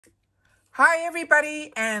Hi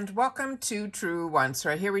everybody and welcome to True Wants.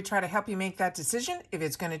 Right here we try to help you make that decision if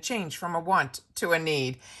it's going to change from a want to a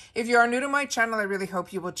need. If you are new to my channel, I really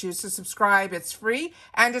hope you will choose to subscribe. It's free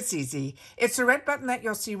and it's easy. It's the red button that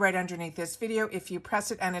you'll see right underneath this video. If you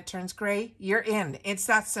press it and it turns gray, you're in. It's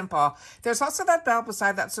that simple. There's also that bell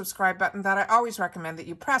beside that subscribe button that I always recommend that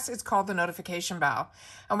you press. It's called the notification bell.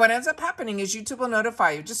 And what ends up happening is YouTube will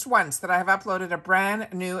notify you just once that I have uploaded a brand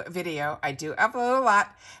new video. I do upload a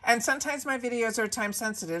lot, and sometimes my videos are time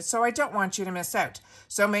sensitive, so I don't want you to miss out.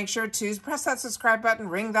 So make sure to press that subscribe button,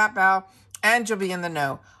 ring that bell, and you'll be in the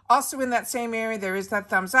know. Also in that same area, there is that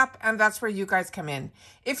thumbs up, and that's where you guys come in.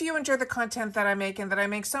 If you enjoy the content that I make and that I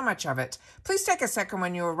make so much of it, please take a second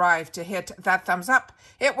when you arrive to hit that thumbs up.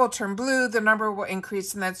 It will turn blue, the number will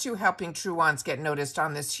increase, and that's you helping True Ones get noticed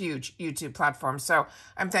on this huge YouTube platform. So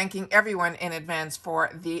I'm thanking everyone in advance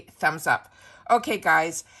for the thumbs up. Okay,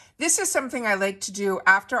 guys, this is something I like to do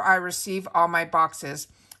after I receive all my boxes.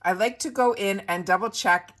 I like to go in and double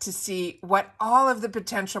check to see what all of the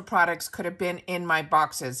potential products could have been in my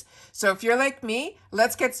boxes. So if you're like me,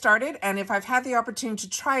 let's get started. And if I've had the opportunity to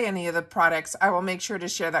try any of the products, I will make sure to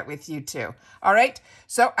share that with you too. All right.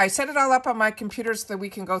 So I set it all up on my computer so that we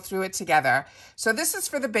can go through it together. So this is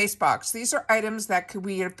for the base box. These are items that could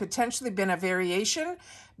have potentially been a variation,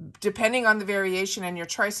 depending on the variation and your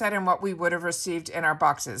choice item, what we would have received in our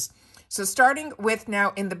boxes. So starting with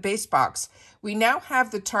now in the base box, we now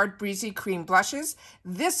have the Tarte Breezy Cream Blushes.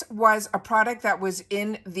 This was a product that was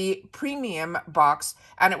in the premium box,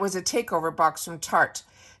 and it was a takeover box from Tarte.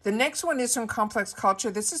 The next one is from Complex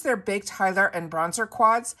Culture. This is their Baked Highlighter and Bronzer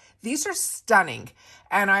Quads. These are stunning,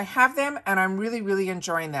 and I have them, and I'm really, really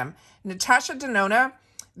enjoying them. Natasha Denona.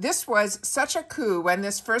 This was such a coup when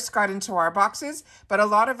this first got into our boxes, but a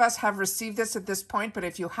lot of us have received this at this point, but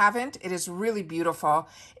if you haven't, it is really beautiful.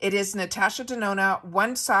 It is Natasha Denona.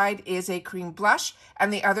 One side is a cream blush,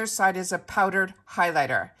 and the other side is a powdered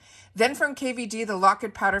highlighter. Then from KVD, the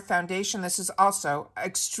Lock-It Powder Foundation. This is also an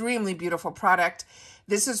extremely beautiful product.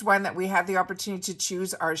 This is one that we had the opportunity to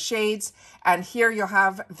choose our shades, and here you'll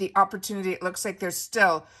have the opportunity. It looks like there's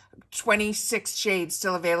still 26 shades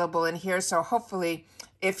still available in here, so hopefully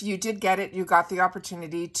if you did get it, you got the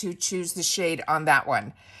opportunity to choose the shade on that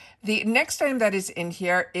one. The next item that is in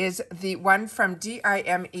here is the one from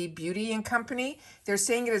DIME Beauty and Company. They're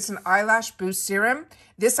saying it is an eyelash boost serum.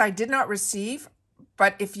 This I did not receive,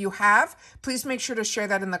 but if you have, please make sure to share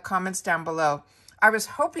that in the comments down below. I was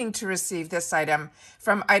hoping to receive this item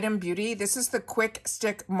from Item Beauty. This is the Quick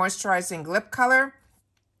Stick Moisturizing Lip Color,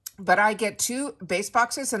 but I get two base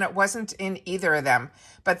boxes and it wasn't in either of them.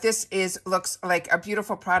 But this looks like a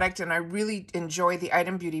beautiful product, and I really enjoy the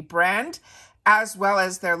Item Beauty brand as well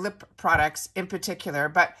as their lip products in particular.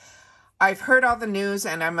 But I've heard all the news,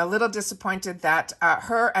 and I'm a little disappointed that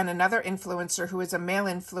her and another influencer who is a male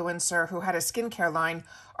influencer who had a skincare line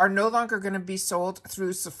are no longer going to be sold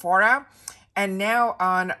through Sephora. And now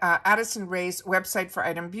on Addison Rae's website for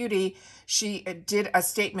Item Beauty, she did a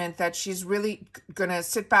statement that she's really going to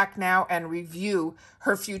sit back now and review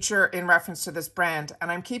her future in reference to this brand.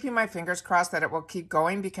 And I'm keeping my fingers crossed that it will keep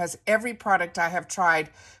going, because every product I have tried,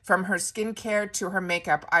 from her skincare to her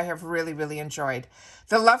makeup, I have really, really enjoyed.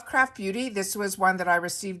 The Lovecraft Beauty, this was one that I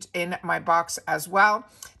received in my box as well.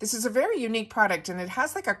 This is a very unique product, and it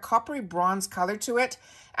has like a coppery bronze color to it.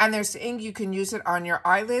 And they're saying you can use it on your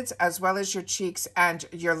eyelids as well as your cheeks and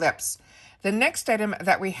your lips. The next item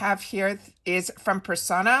that we have here is from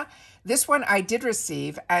Persona. This one I did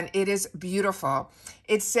receive, and it is beautiful.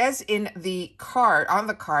 It says in the card, on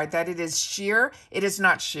the card, that it is sheer. It is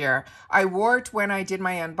not sheer. I wore it when I did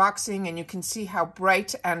my unboxing, and you can see how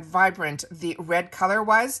bright and vibrant the red color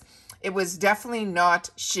was. It was definitely not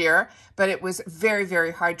sheer, but it was very,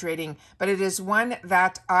 very hydrating. But it is one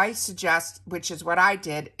that I suggest, which is what I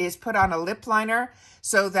did, is put on a lip liner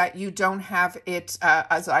so that you don't have it,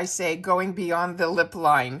 as I say, going beyond the lip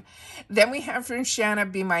line. Then we have from Shanna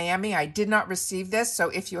B. Miami. I did not receive this, so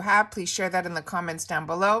if you have, please share that in the comments down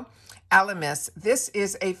below. Alamis. This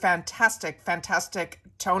is a fantastic, fantastic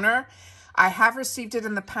toner. I have received it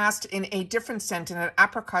in the past in a different scent, in an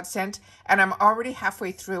apricot scent, and I'm already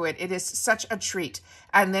halfway through it. It is such a treat.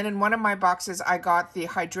 And then in one of my boxes, I got the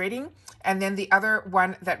hydrating, and then the other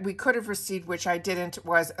one that we could have received, which I didn't,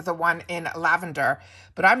 was the one in lavender.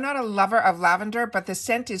 But I'm not a lover of lavender, but the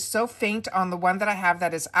scent is so faint on the one that I have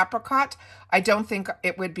that is apricot, I don't think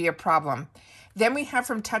it would be a problem. Then we have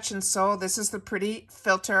from Touch and Soul, this is the Pretty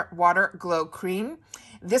Filter Water Glow Cream.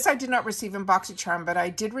 This I did not receive in Boxycharm, but I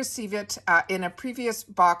did receive it in a previous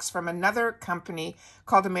box from another company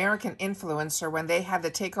called American Influencer when they had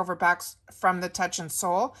the takeover box from the Touch and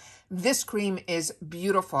Soul. This cream is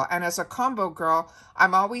beautiful. And as a combo girl,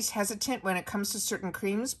 I'm always hesitant when it comes to certain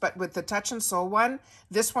creams, but with the Touch and Soul one,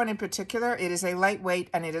 this one in particular, it is a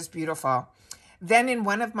lightweight and it is beautiful. Then in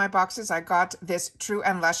one of my boxes, I got this True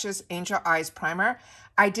and Luscious Angel Eyes Primer.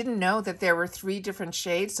 I didn't know that there were 3 different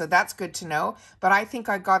shades, so that's good to know. But I think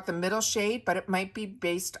I got the middle shade, but it might be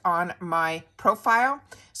based on my profile.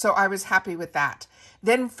 So I was happy with that.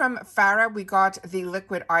 Then from Farah, we got the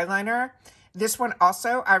liquid eyeliner. This one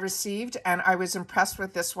also I received, and I was impressed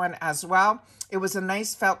with this one as well. It was a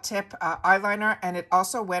nice felt tip eyeliner, and it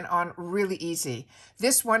also went on really easy.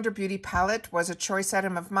 This Wonder Beauty palette was a choice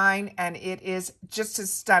item of mine, and it is just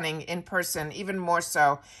as stunning in person, even more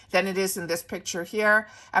so than it is in this picture here.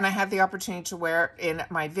 And I had the opportunity to wear it in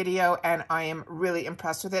my video, and I am really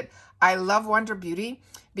impressed with it. I love Wonder Beauty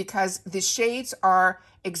because the shades are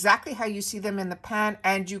exactly how you see them in the pan,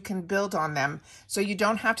 and you can build on them. So you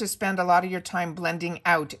don't have to spend a lot of your time blending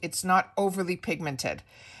out. It's not overly pigmented.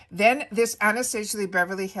 Then this Anastasia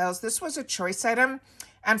Beverly Hills, this was a choice item.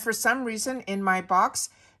 And for some reason in my box,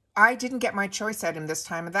 I didn't get my choice item this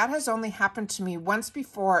time. And that has only happened to me once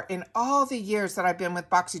before in all the years that I've been with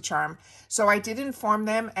Boxycharm. So I did inform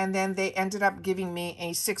them, and then they ended up giving me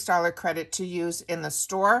a $6 credit to use in the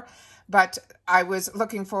store. But I was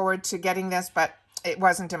looking forward to getting this, but it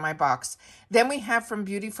wasn't in my box. Then we have from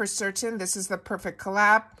Beauty for Certain, this is the Perfect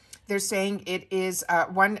Collab. They're saying it is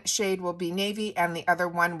one shade will be navy and the other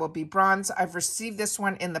one will be bronze. I've received this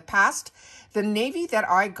one in the past. The navy that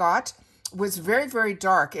I got was very, very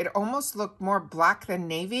dark. It almost looked more black than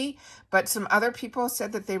navy, but some other people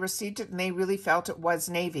said that they received it and they really felt it was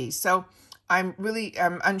navy. So I'm really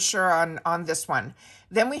unsure on this one.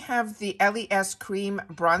 Then we have the LES Cream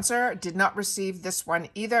Bronzer. Did not receive this one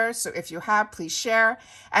either. So if you have, please share.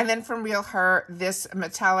 And then from Real Her, this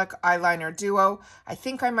Metallic Eyeliner Duo. I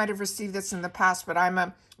think I might have received this in the past, but I'm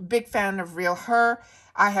a big fan of Real Her.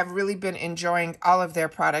 I have really been enjoying all of their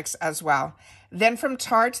products as well. Then from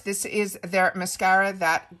Tarte, this is their mascara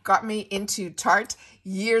that got me into Tarte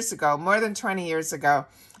years ago, more than 20 years ago.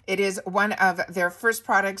 It is one of their first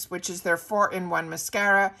products, which is their 4-in-1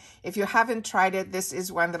 mascara. If you haven't tried it, this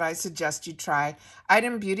is one that I suggest you try.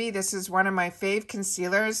 Item Beauty, this is one of my fave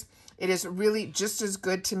concealers. It is really just as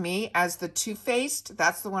good to me as the Too Faced.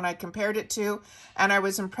 That's the one I compared it to. And I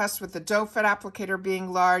was impressed with the doe foot applicator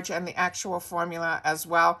being large and the actual formula as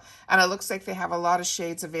well. And it looks like they have a lot of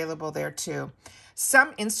shades available there too.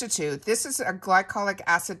 Some Institute, this is a glycolic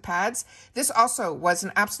acid pads. This also was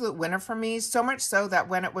an absolute winner for me, so much so that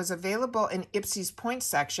when it was available in Ipsy's points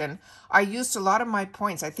section, I used a lot of my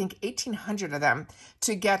points, I think 1,800 of them,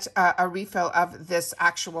 to get a refill of this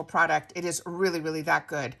actual product. It is really, really that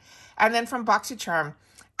good. And then from Boxycharm,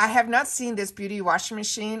 I have not seen this beauty washing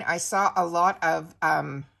machine. I saw a lot of,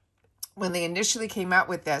 when they initially came out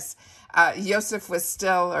with this, Joseph was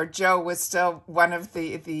still, or Joe was still one of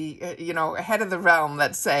the head of the realm,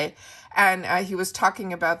 let's say. And he was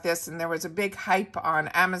talking about this, and there was a big hype on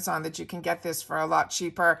Amazon that you can get this for a lot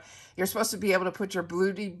cheaper. You're supposed to be able to put your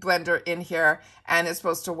beauty blender in here, and it's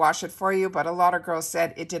supposed to wash it for you, but a lot of girls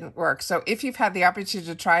said it didn't work. So if you've had the opportunity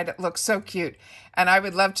to try it, it looks so cute. And I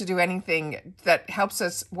would love to do anything that helps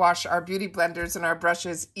us wash our beauty blenders and our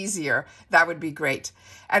brushes easier. That would be great.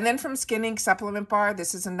 And then from Skin Inc. Supplement Bar,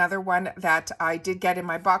 this is another one that I did get in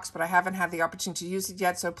my box, but I haven't had the opportunity to use it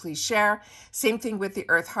yet, so please share. Same thing with the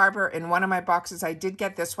Earth Harbor. In one of my boxes, I did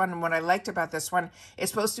get this one, and what I liked about this one,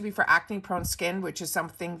 it's supposed to be for acne-prone skin, which is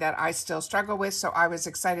something that I still struggle with, so I was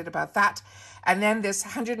excited about that. And then this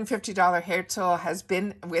 $150 hair tool has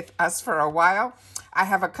been with us for a while. I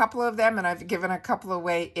have a couple of them, and I've given a couple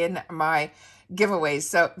away in my giveaways.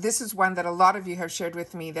 So this is one that a lot of you have shared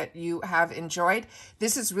with me that you have enjoyed.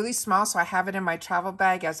 This is really small, so I have it in my travel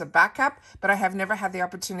bag as a backup, but I have never had the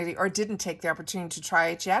opportunity or didn't take the opportunity to try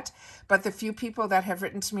it yet. But the few people that have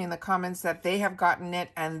written to me in the comments that they have gotten it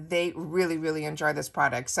and they really, really enjoy this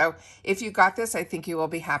product. So if you got this, I think you will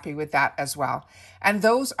be happy with that as well. And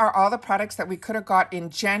those are all the products that we could have got in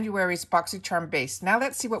January's Boxycharm base. Now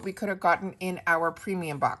let's see what we could have gotten in our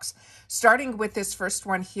premium box. Starting with this first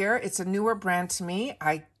one here, it's a newer brand to me.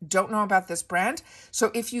 I don't know about this brand.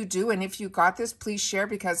 So if you do, and if you got this, please share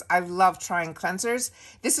because I love trying cleansers.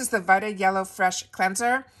 This is the Vita Yellow Fresh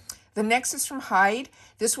Cleanser. The next is from Hyde.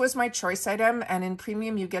 This was my choice item, and in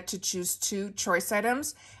premium you get to choose 2 choice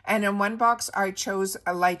items. And in one box I chose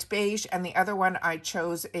a light beige, and the other one I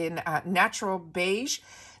chose in natural beige.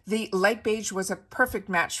 The light beige was a perfect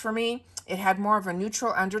match for me. It had more of a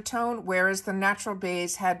neutral undertone, whereas the natural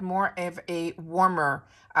beige had more of a warmer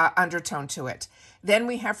undertone to it. Then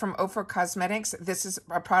we have from Ofra Cosmetics. This is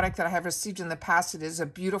a product that I have received in the past. It is a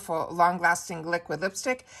beautiful, long-lasting liquid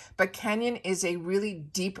lipstick, but Canyon is a really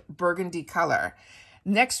deep burgundy color.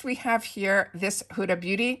 Next, we have here this Huda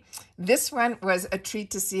Beauty. This one was a treat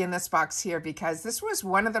to see in this box here because this was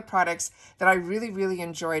one of the products that I really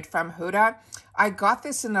enjoyed from Huda. I got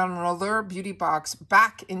this in an Allure Beauty box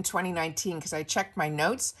back in 2019 because I checked my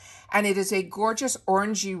notes, and it is a gorgeous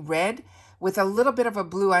orangey red with a little bit of a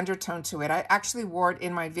blue undertone to it. I actually wore it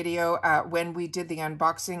in my video when we did the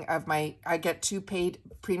unboxing of my, I get 2 paid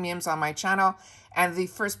premiums on my channel. And the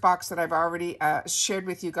first box that I've already shared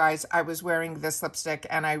with you guys, I was wearing this lipstick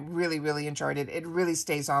and I really enjoyed it. It really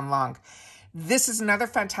stays on long. This is another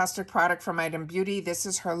fantastic product from Item Beauty. This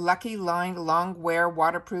is her Lucky Line Long Wear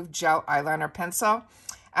Waterproof Gel Eyeliner Pencil.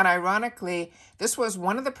 And ironically, this was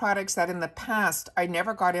one of the products that in the past I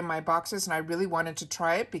never got in my boxes, and I really wanted to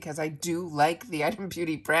try it because I do like the Item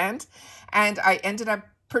Beauty brand. And I ended up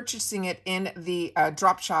purchasing it in the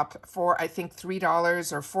drop shop for I think $3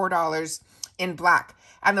 or $4 in black.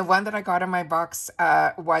 And the one that I got in my box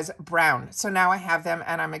was brown. So now I have them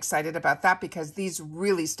and I'm excited about that because these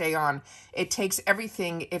really stay on. It takes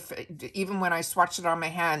everything, even when I swatch it on my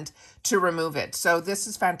hand, to remove it. So this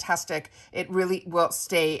is fantastic. It really will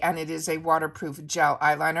stay, and it is a waterproof gel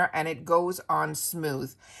eyeliner and it goes on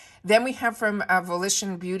smooth. Then we have from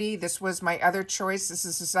Volition Beauty. This was my other choice. This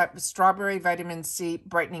is a Strawberry Vitamin C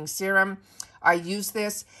Brightening Serum. I use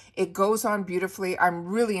this. It goes on beautifully. I'm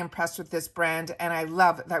really impressed with this brand, and I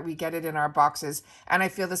love that we get it in our boxes. And I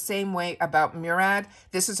feel the same way about Murad.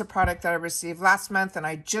 This is a product that I received last month, and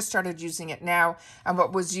I just started using it now. And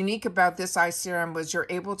what was unique about this eye serum was you're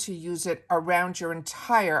able to use it around your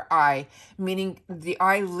entire eye, meaning the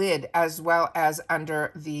eyelid as well as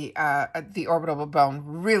under the orbital bone.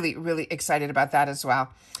 Really excited about that as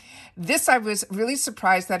well. This, I was really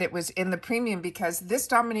surprised that it was in the premium because this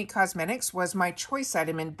Dominique Cosmetics was my choice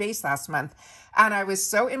item in base last month. And I was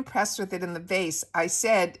so impressed with it in the base. I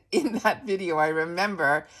said in that video, I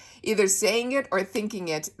remember either saying it or thinking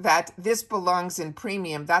it, that this belongs in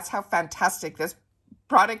premium. That's how fantastic this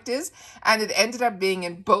product is, and it ended up being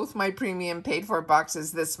in both my premium paid for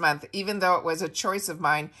boxes this month, even though it was a choice of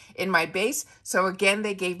mine in my base. So again,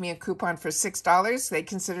 they gave me a coupon for $6. They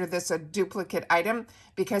consider this a duplicate item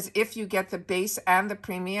because if you get the base and the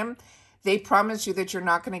premium, they promise you that you're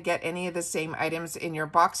not going to get any of the same items in your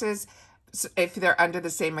boxes if they're under the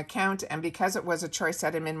same account. And because it was a choice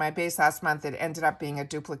item in my base last month, it ended up being a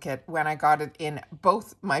duplicate when I got it in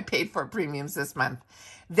both my paid for premiums this month.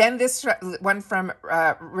 Then this one from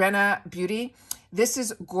Rena Beauty. This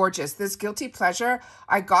is gorgeous. This Guilty Pleasure.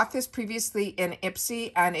 I got this previously in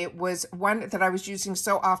Ipsy, and it was one that I was using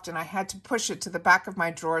so often I had to push it to the back of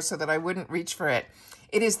my drawer so that I wouldn't reach for it.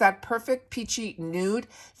 It is that perfect peachy nude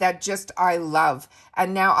that just I love.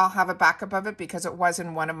 And now I'll have a backup of it because it was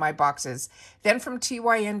in one of my boxes. Then from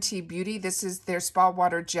TYNT Beauty, this is their Spa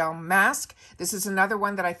Water Gel Mask. This is another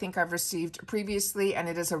one that I think I've received previously, and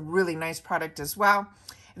it is a really nice product as well.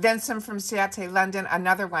 Then some from Ciate London,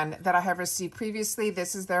 another one that I have received previously.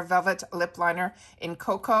 This is their Velvet Lip Liner in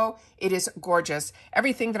Cocoa. It is gorgeous.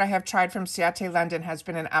 Everything that I have tried from Ciate London has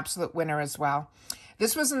been an absolute winner as well.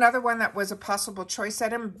 This was another one that was a possible choice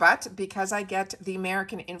item, but because I get the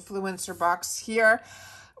American Influencer box here,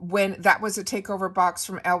 when that was a takeover box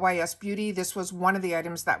from LYS Beauty, this was one of the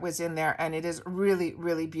items that was in there, and it is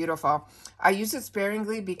really beautiful. I use it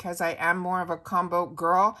sparingly because I am more of a combo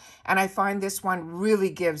girl, and I find this one really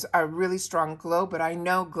gives a really strong glow, but I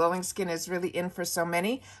know glowing skin is really in for so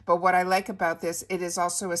many. But what I like about this, it is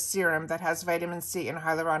also a serum that has vitamin C and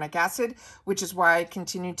hyaluronic acid, which is why I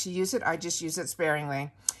continue to use it. I just use it sparingly.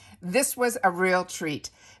 This was a real treat.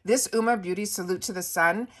 This Uma Beauty Salute to the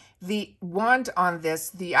Sun, the wand on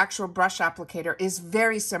this, the actual brush applicator, is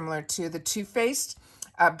very similar to the Too Faced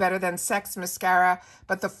Better Than Sex mascara,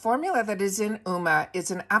 but the formula that is in Uma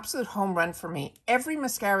is an absolute home run for me. Every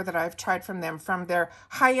mascara that I've tried from them, from their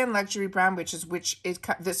high-end luxury brand, which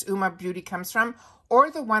this Uma Beauty comes from,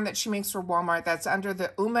 or the one that she makes for Walmart that's under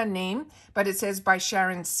the Uma name, but it says by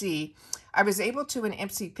Sharon C. I was able to in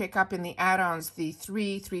Ipsy pick up in the add-ons the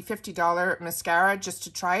 $350 mascara just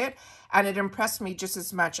to try it, and it impressed me just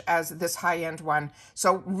as much as this high-end one.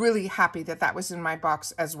 So really happy that that was in my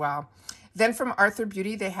box as well. Then from Arthur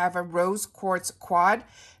Beauty, they have a Rose Quartz Quad.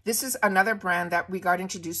 This is another brand that we got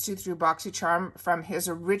introduced to through Boxycharm. From his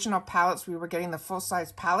original palettes, we were getting the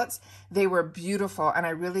full-size palettes. They were beautiful, and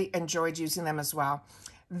I really enjoyed using them as well.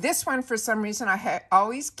 This one, for some reason, I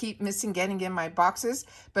always keep missing getting in my boxes,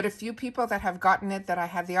 but a few people that have gotten it that I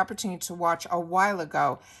had the opportunity to watch a while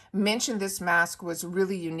ago mentioned this mask was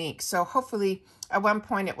really unique. So hopefully at one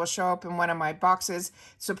point it will show up in one of my boxes.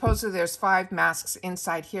 Supposedly there's 5 masks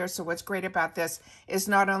inside here. So what's great about this is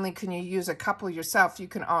not only can you use a couple yourself, you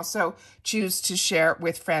can also choose to share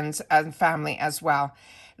with friends and family as well.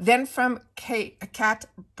 Then from Kat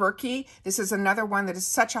Berkey, this is another one that is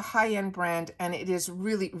such a high-end brand, and it is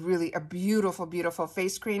really, really a beautiful, beautiful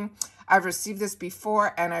face cream. I've received this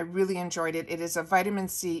before, and I really enjoyed it. It is a vitamin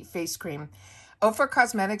C face cream. Ophir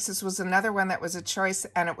Cosmetics, this was another one that was a choice,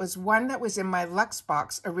 and it was one that was in my Luxe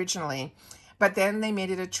box originally. But then they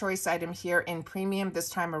made it a choice item here in premium this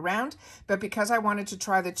time around. But because I wanted to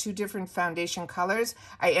try the 2 different foundation colors,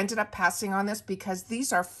 I ended up passing on this because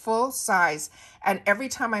these are full size. And every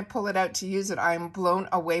time I pull it out to use it, I'm blown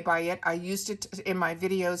away by it. I used it in my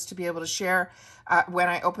videos to be able to share when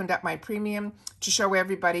I opened up my premium to show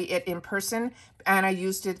everybody it in person. And I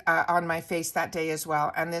used it on my face that day as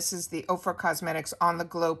well. And this is the Ophir Cosmetics On The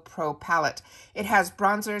Glow Pro palette. It has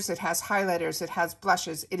bronzers, it has highlighters, it has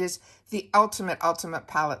blushes. It is the ultimate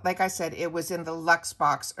palette. Like I said, it was in the Luxe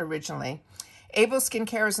box originally. Able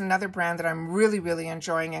Skincare is another brand that I'm really, really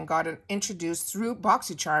enjoying and got introduced through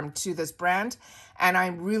Boxycharm to this brand. And I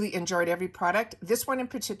really enjoyed every product. This one in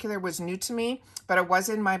particular was new to me, but it was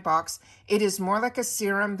in my box. It is more like a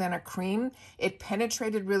serum than a cream. It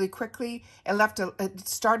penetrated really quickly. It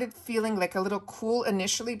started feeling like a little cool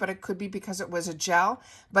initially, but it could be because it was a gel.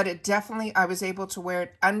 But it definitely, I was able to wear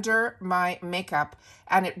it under my makeup,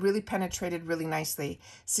 and it really penetrated really nicely.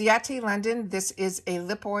 Ciate London, this is a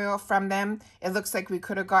lip oil from them. It looks like we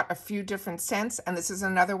could have got a few different scents, and this is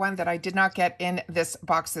another one that I did not get in this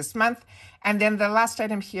box this month. And then the last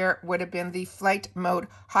item here would have been the Flight Mode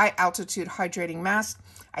High Altitude Hydrating Mask.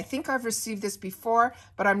 I think I've received this before,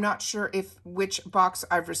 but I'm not sure which box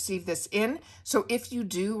I've received this in. So if you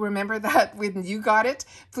do remember that when you got it,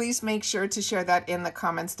 please make sure to share that in the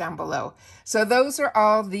comments down below. So those are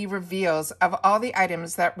all the reveals of all the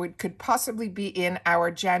items that could possibly be in our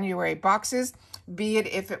January boxes, be it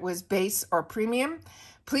if it was base or premium.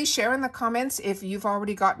 Please share in the comments if you've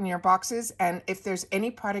already gotten your boxes and if there's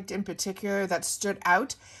any product in particular that stood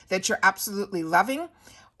out that you're absolutely loving.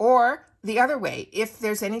 Or the other way, if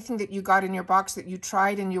there's anything that you got in your box that you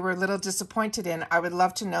tried and you were a little disappointed in, I would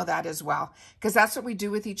love to know that as well. Because that's what we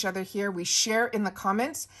do with each other here. We share in the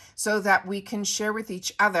comments so that we can share with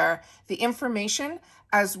each other the information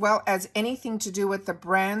as well as anything to do with the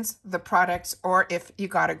brands, the products, or if you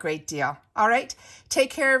got a great deal. All right, take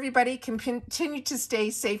care, everybody. Continue to stay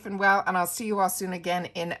safe and well, and I'll see you all soon again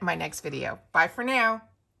in my next video. Bye for now.